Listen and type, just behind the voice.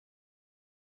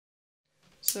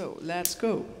So let's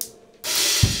go.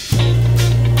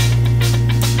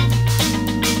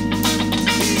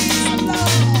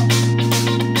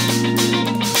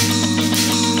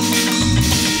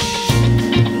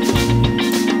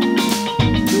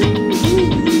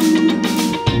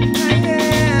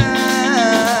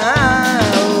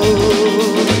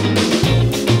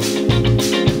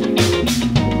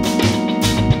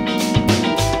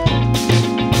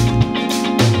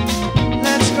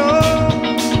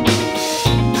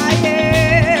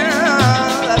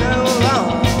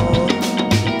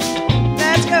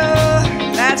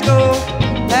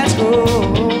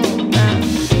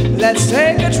 Let's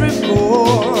take a trip,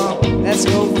 oh, let's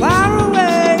go far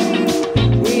away.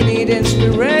 We need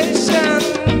inspiration,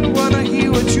 wanna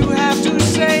hear what you have to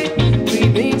say. We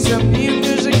need some new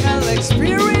musical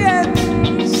experience.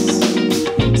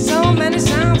 So many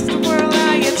sounds the world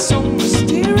are yet so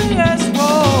mysterious.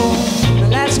 Whoa,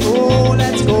 let's go,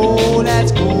 let's go,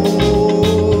 let's go.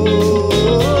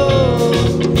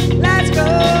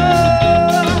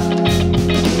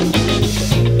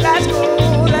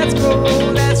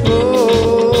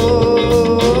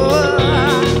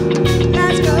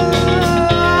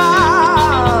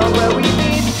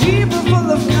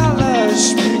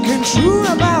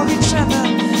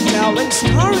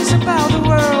 Stories about the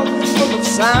world, full of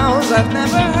sounds I've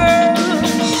never heard.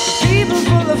 People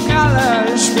full of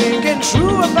colors, speaking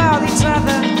true about each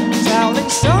other, telling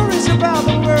stories about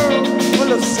the world,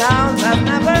 full of sounds I've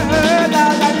never heard.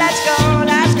 Oh,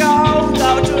 let's go,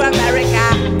 go to America.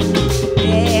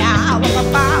 Yeah, what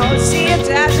about? See if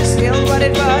that's still what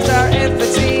it was, or if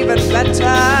it's even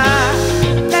better.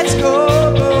 Let's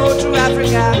go to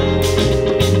Africa.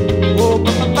 Oh,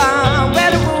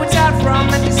 where the roots are from,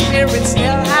 and the spirit's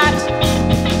still hot,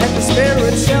 and the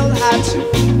spirit's still hot.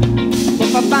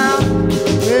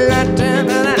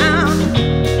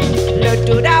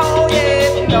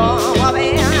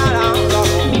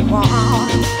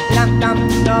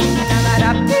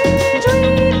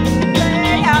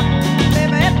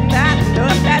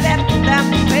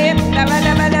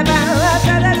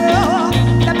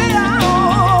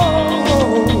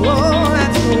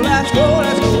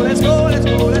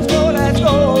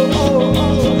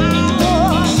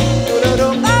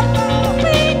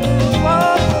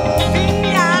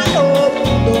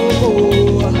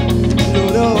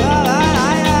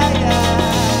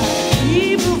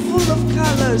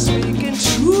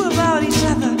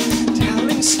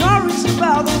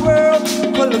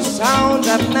 Sounds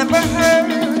I've never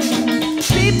heard.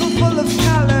 People full of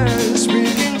colors,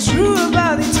 speaking true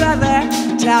about each other,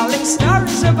 telling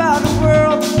stories about the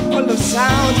world, full of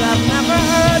sounds I've never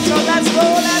heard. So let's go,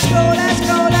 let's go, let's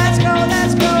go, let's go,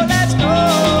 let's go, let's go.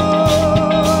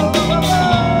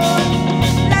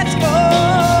 Let's go,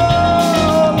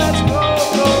 let's go,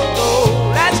 go, go.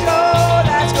 Let's go,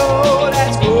 let's go,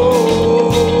 let's go.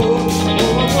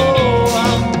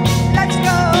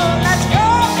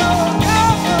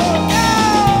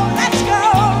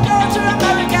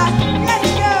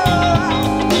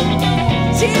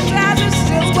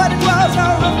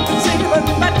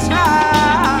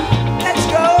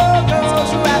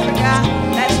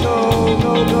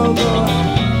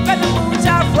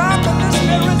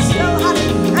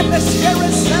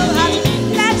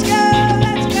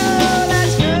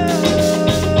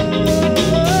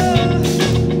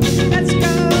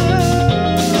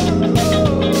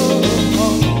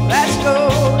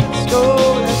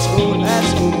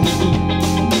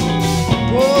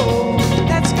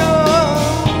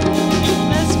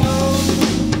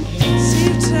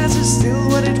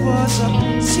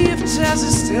 See if jazz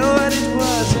is still what it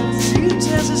was. See if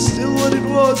jazz is still what it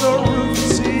was, or if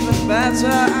it's even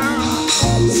better.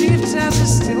 See if jazz is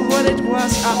still what it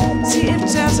was. See if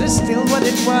jazz is still what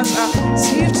it was.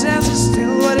 See if jazz is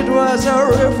still what it was,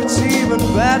 or if it's even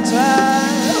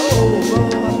better.